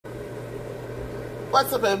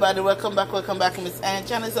What's up, everybody? Welcome back to Miss Ann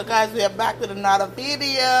channel. So guys, we are back with another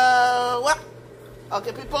video. What?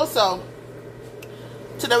 Okay people, so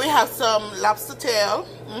today we have some lobster tail,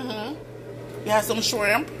 we have some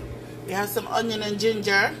shrimp, we have some onion and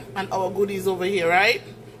ginger, and our goodies over here, right?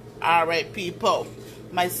 Alright people,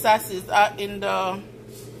 my sauces are in the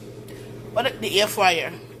air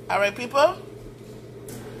fryer. Alright people,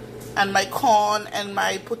 and my corn and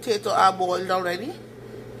my potato are boiled already.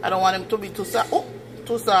 I don't want them to be too soft. Oh,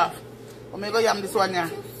 too soft. I'm going to yam this one here.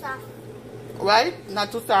 Too soft. Right?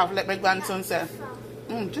 Not too soft, like my grandson said.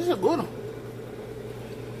 This is good.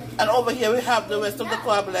 And over here we have the rest of the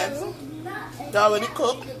crab legs. They're already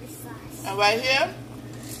cooked. And right here,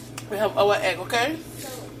 we have our egg, okay?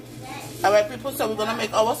 Alright people, so we're going to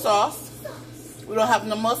make our sauce. We don't have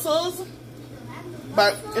no mussels,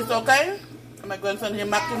 but it's okay. My grandson here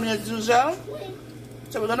making me as usual.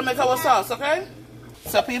 So we're going to make our sauce, okay?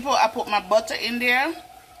 So people, I put my butter in there.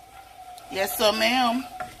 Yes sir ma'am.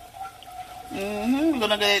 We're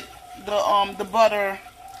gonna get the butter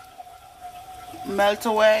melt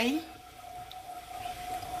away.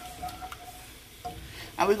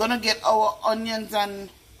 And we're gonna get our onions and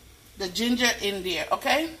the ginger in there,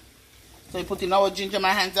 okay? So we put in our ginger, my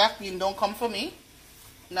hands are clean, don't come for me.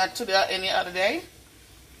 Not today or any other day.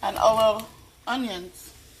 And our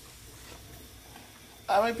onions.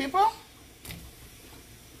 Alright people?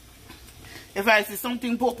 If I see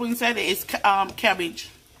something purple inside it, it's cabbage.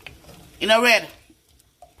 In a red,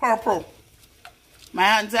 purple. My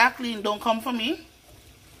hands are clean, don't come for me.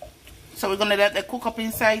 So we're gonna let it cook up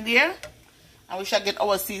inside there, and we shall get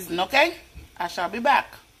our season, okay? I shall be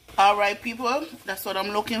back. Alright people, that's what I'm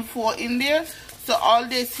looking for in there. So all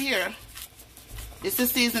this here, this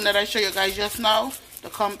is the season that I show you guys just now. The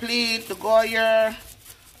complete, the Goya,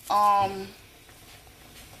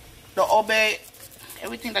 the Obey,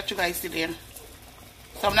 everything that you guys see there.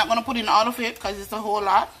 So I'm not going to put in all of it because it's a whole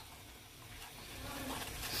lot.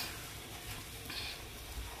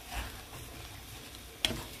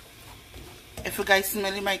 If you guys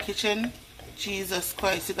smell in my kitchen, Jesus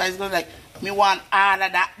Christ, you guys going to like, me want all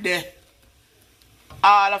of that there.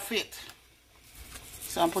 All of it.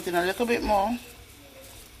 So I'm putting a little bit more.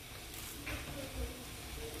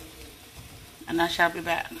 And I shall be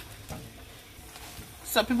back.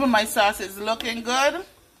 So people, my sauce is looking good.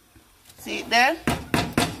 See it there?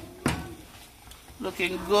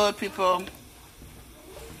 Looking good people.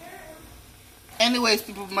 Anyways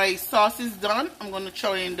people, my sauce is done. I'm going to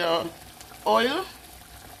throw in the oil.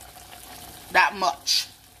 That much.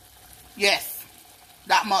 Yes,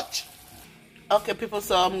 that much. Okay people,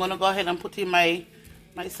 so I'm going to go ahead and put in my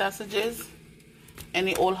sausages.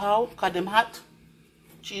 Any old how? Because them hot.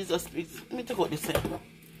 Jesus please. Let me take out this thing.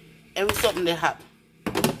 Every something they hot.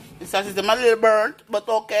 The sausages are a little burnt, but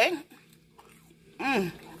okay.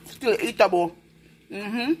 Still eatable. Put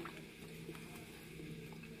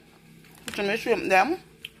in my shrimp them.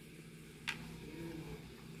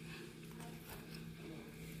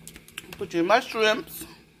 Put in my shrimps.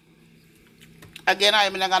 Again, I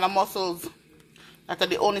haven't got no mussels. That's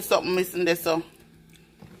the only something missing there, so.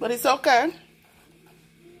 But it's okay.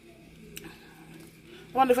 I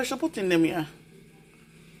wonder if I should put in them here.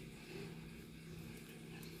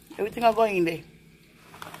 Everything are going in there.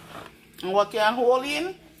 And what can hold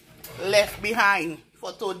in, left behind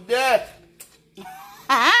for today.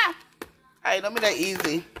 I don't make that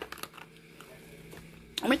easy.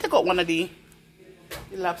 Let me take out one of the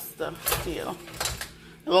lobster tail.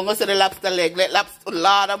 I'm going to say the lobster leg. Let lobster,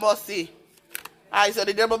 Lord of mercy. Alright, so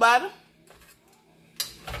the double bad.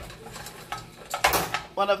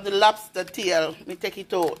 One of the lobster tail. Let me take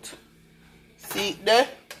it out. See it there?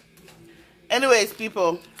 Anyways,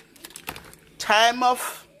 people. Time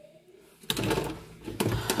of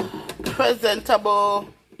presentable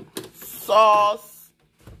sauce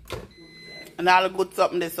and all the good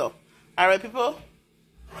something there. So alright people,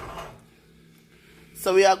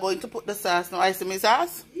 so we are going to put the sauce now. I see my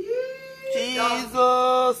sauce.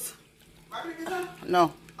 Jesus.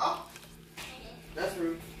 No. Oh, that's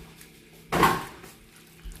rude.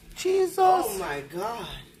 Jesus. Oh my God.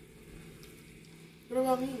 What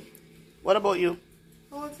about me? What about you?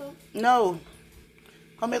 I want some. No.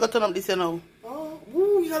 Come here, go turn up this here now. Oh,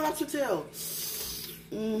 woo, you got lobster tail.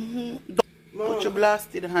 Put your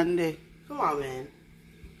blasted hand there. Come on, man.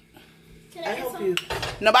 Can I help you?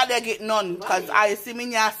 Nobody get none, because I see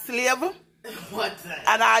me your slave. What's that?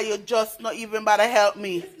 And you just not even bother help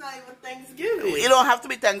me. It's not even Thanksgiving. It don't have to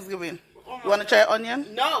be Thanksgiving. You want to try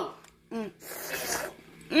onion? No.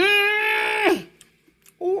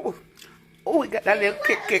 Ooh. Oh, we got that little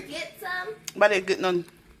kick. Get some? But they get none.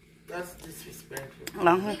 That's disrespectful. He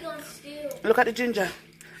gonna steal. Look at the ginger.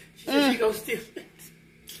 She said she gonna steal it.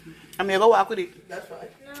 I'm gonna go walk with it. That's fine.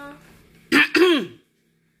 No.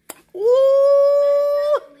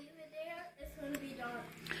 Ooh. Leave it there. It's gonna be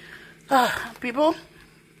dark. People,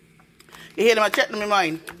 you hear them chatting in my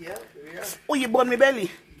mind? Yeah. Oh, you burn my belly.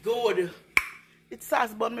 Good. It's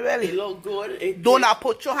sauce burn my belly. It look good. It Do not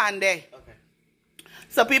put your hand there. Okay.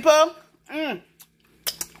 So people,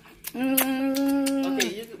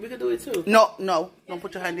 Okay, we can do it too. no, don't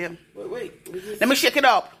put your hand there. Wait. Let me shake it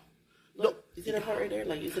up. Look, you see that part right there?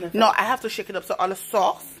 Like, you see that part? No, I have to shake it up so all the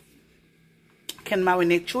sauce can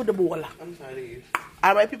marinate through the bowl. I'm tired of you.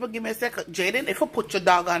 All right, people, give me a second. Jaden, if you put your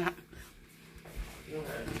dog on. Okay.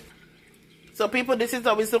 So people, this is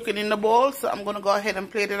how it's looking in the bowl. So I'm going to go ahead and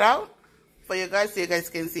plate it out for you guys so you guys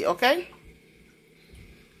can see, okay?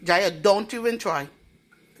 Jaya, don't even try.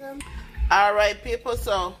 All right, people,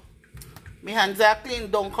 so my hands are clean.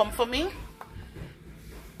 Don't come for me.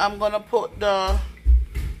 I'm going to put the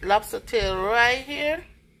lobster tail right here.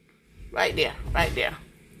 Right there.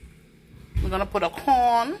 We're going to put a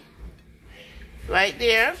corn right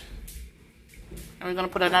there. And we're going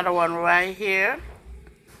to put another one right here.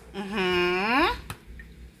 I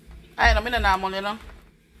know, I'm normal, you know.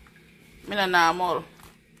 I'm normal.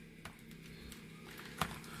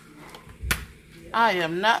 I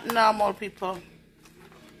am not normal, people.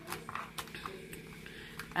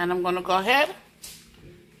 And I'm going to go ahead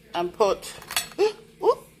and put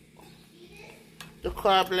the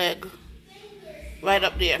crab leg right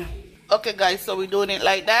up there. Okay, guys, so we're doing it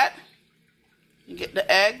like that. You get the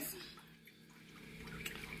eggs.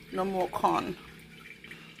 No more corn.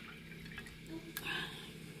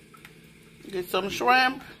 Get some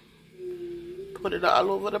shrimp. Put it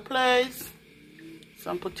all over the place.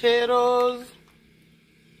 Some potatoes.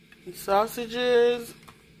 And sausages.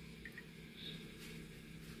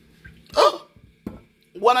 Oh!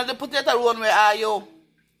 One of the potato one where are you?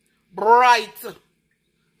 Bright.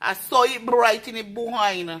 I saw it bright in it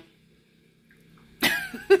behind.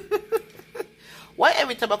 Why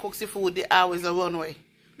every time I cook seafood, they always a one way?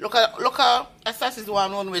 Look at sausage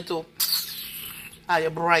one way too. Are you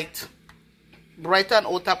bright? Bright and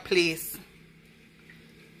out of place.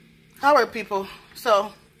 Alright, people.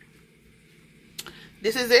 So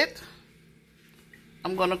this is it.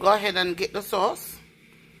 I'm gonna go ahead and get the sauce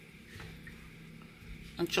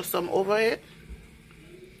and just some over it.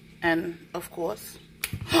 And of course,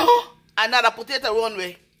 another potato one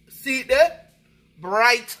way. See it there?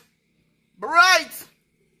 Bright.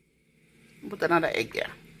 Put another egg there.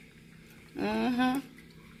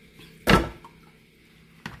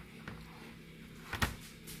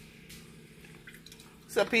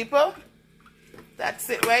 So people, that's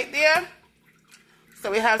it right there.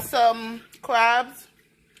 So we have some crabs,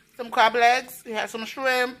 some crab legs, we have some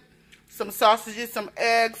shrimp, some sausages, some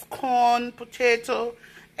eggs, corn, potato,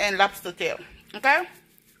 and lobster tail. Okay?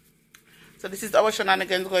 So this is our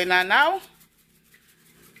shenanigans going on now.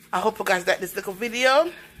 I hope you guys like this little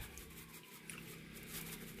video.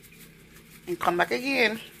 And come back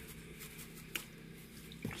again.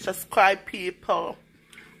 Subscribe, people.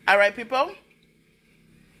 Alright, people.